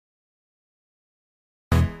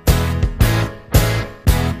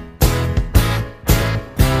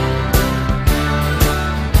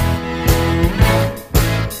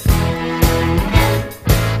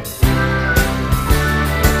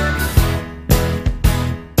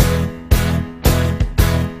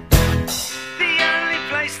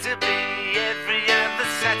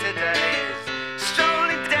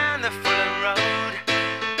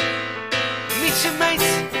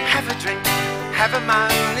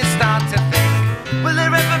you start to think, will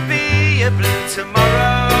there ever be a blue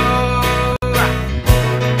tomorrow?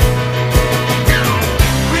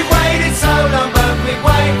 We've waited so long, but we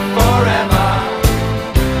wait forever.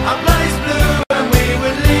 Our blood is blue and we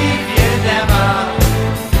would leave you never.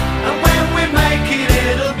 And when we make it,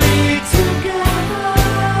 it'll be together.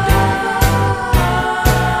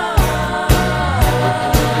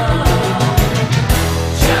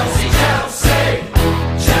 Chelsea, Chelsea,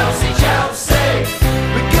 Chelsea, Chelsea,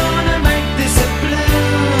 we're gonna make this a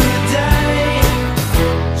blue day.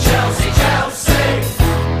 Chelsea, Chelsea,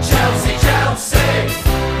 Chelsea, Chelsea,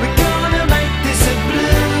 we're gonna make this a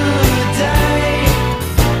blue day.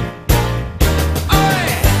 Oi!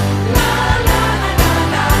 La la la la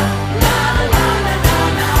la la la la la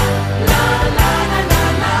la la la la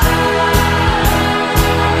la.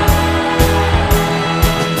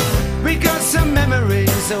 We got some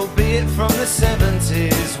memories, albeit from the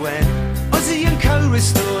 70s, when Ozzy and Co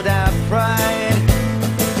restored our pride.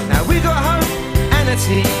 Now we got hope and a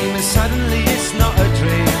team, and suddenly it's not a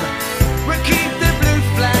dream.